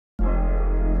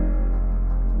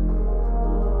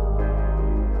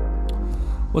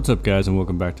What's up guys, and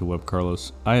welcome back to Web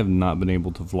Carlos. I have not been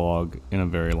able to vlog in a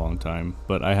very long time,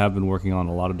 but I have been working on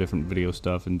a lot of different video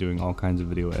stuff and doing all kinds of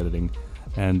video editing.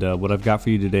 And what I've got for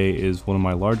you today is one of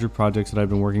my larger projects that I've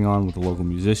been working on with a local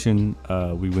musician.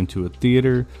 We went to a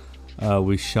theater,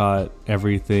 we shot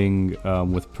everything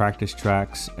with practice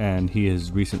tracks, and he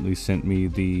has recently sent me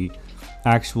the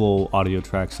actual audio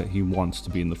tracks that he wants to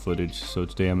be in the footage. So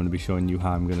today I'm going to be showing you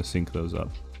how I'm going to sync those up.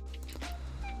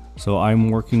 So I'm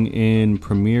working in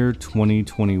Premiere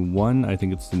 2021, I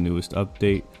think it's the newest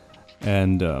update,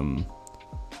 and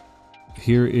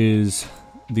here is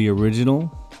the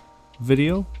original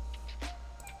video.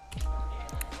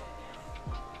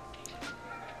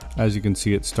 As you can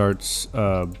see, it starts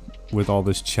with all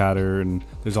this chatter and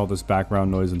there's all this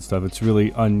background noise and stuff. It's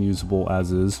really unusable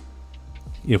as is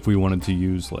if we wanted to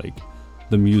use like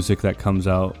the music that comes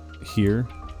out here.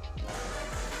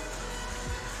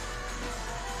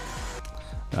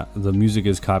 The music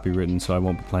is copywritten, so I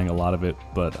won't be playing a lot of it,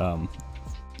 but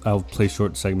I'll play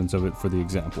short segments of it for the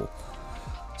example.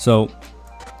 So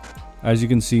as you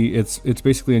can see, it's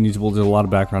basically unusable. There's a lot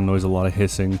of background noise, a lot of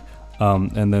hissing,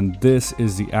 and then this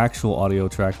is the actual audio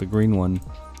track, the green one,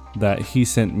 that he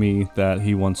sent me that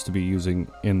he wants to be using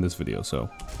in this video. So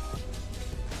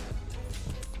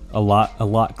a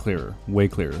lot clearer, way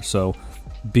clearer. So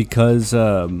because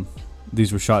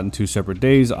these were shot in 2 separate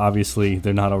days, obviously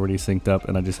they're not already synced up,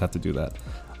 and I just have to do that.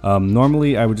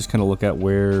 Normally I would just kind of look at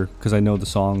where, because I know the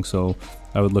song, so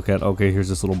I would look at, okay, here's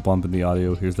this little bump in the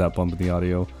audio, here's that bump in the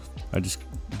audio. I just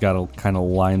gotta kind of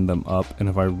line them up, and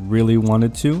if I really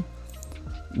wanted to,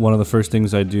 one of the first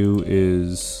things I do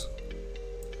is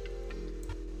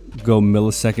go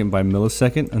millisecond by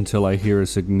millisecond until I hear a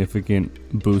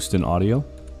significant boost in audio.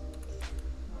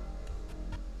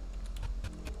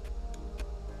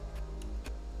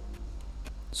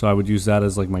 So I would use that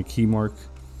as like my key mark.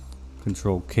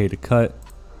 Control K to cut,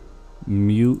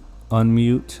 mute,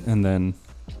 unmute, and then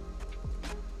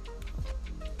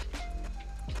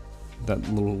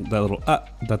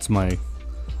that's my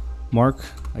mark.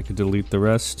 I could delete the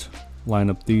rest, line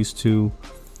up these two,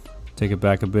 take it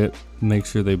back a bit, make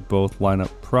sure they both line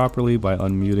up properly by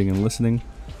unmuting and listening.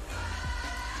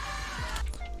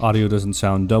 Audio doesn't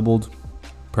sound doubled.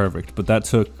 Perfect, but that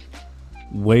took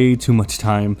way too much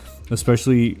time,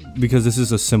 especially because this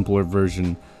is a simpler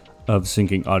version of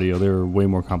syncing audio. There are way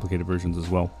more complicated versions as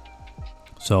well.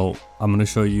 So I'm going to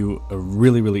show you a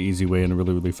really easy way and a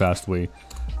really fast way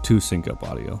to sync up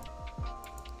audio.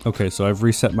 Okay, so I've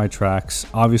reset my tracks.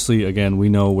 Obviously, again, we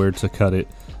know where to cut it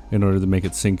in order to make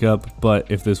it sync up,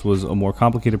 but if this was a more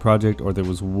complicated project, or there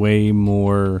was way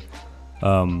more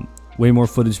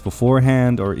footage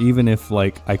beforehand, or even if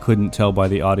like I couldn't tell by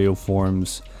the audio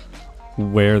forms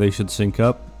where they should sync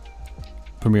up,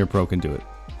 Premiere Pro can do it.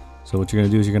 So what you're going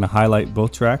to do is you're going to highlight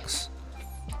both tracks.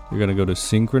 You're going to go to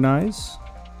synchronize,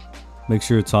 make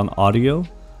sure it's on audio.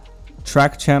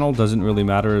 Track channel doesn't really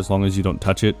matter as long as you don't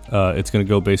touch it. It's going to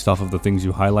go based off of the things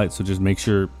you highlight, so just make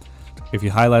sure if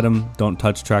you highlight them, don't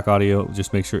touch track audio,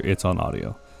 just make sure it's on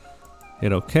audio.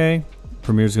 Hit OK.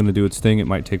 Premiere's going to do its thing. It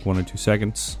might take 1 or 2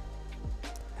 seconds.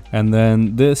 And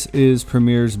then this is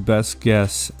Premiere's best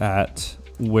guess at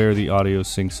where the audio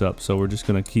syncs up. So we're just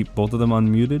going to keep both of them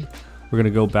unmuted. We're going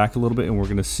to go back a little bit and we're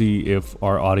going to see if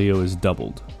our audio is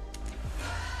doubled.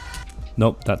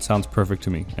 Nope, that sounds perfect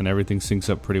to me, and everything syncs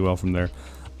up pretty well from there.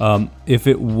 If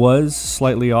it was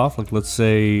slightly off, like let's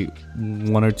say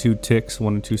 1 or 2 ticks,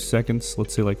 1 or 2 seconds,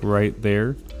 let's say like right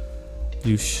there,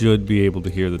 you should be able to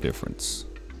hear the difference.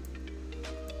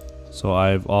 So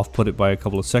I've off put it by a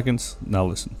couple of seconds. Now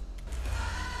listen.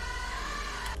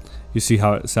 You see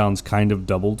how it sounds kind of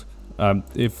doubled.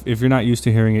 If you're not used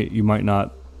to hearing it, you might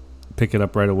not pick it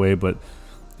up right away, but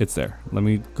it's there. Let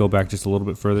me go back just a little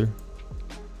bit further.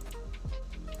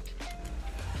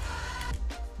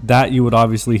 That you would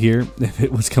obviously hear if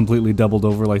it was completely doubled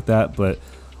over like that, but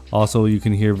also you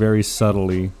can hear very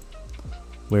subtly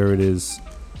where it is.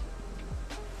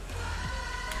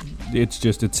 It's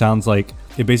just,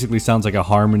 it basically sounds like a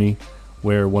harmony,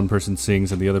 where one person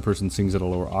sings and the other person sings at a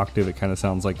lower octave. It kind of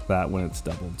sounds like that when it's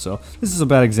doubled. So this is a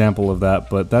bad example of that,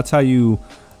 but that's how you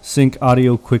sync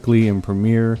audio quickly in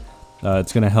Premiere.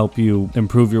 It's going to help you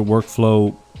improve your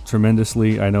workflow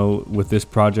tremendously. I know with this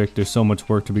project there's so much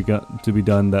work to be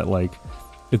done that like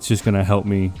it's just going to help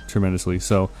me tremendously.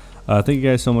 So thank you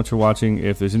guys so much for watching.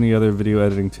 If there's any other video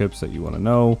editing tips that you want to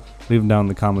know, leave them down in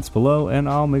the comments below and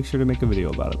I'll make sure to make a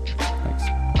video about it.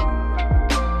 Thanks.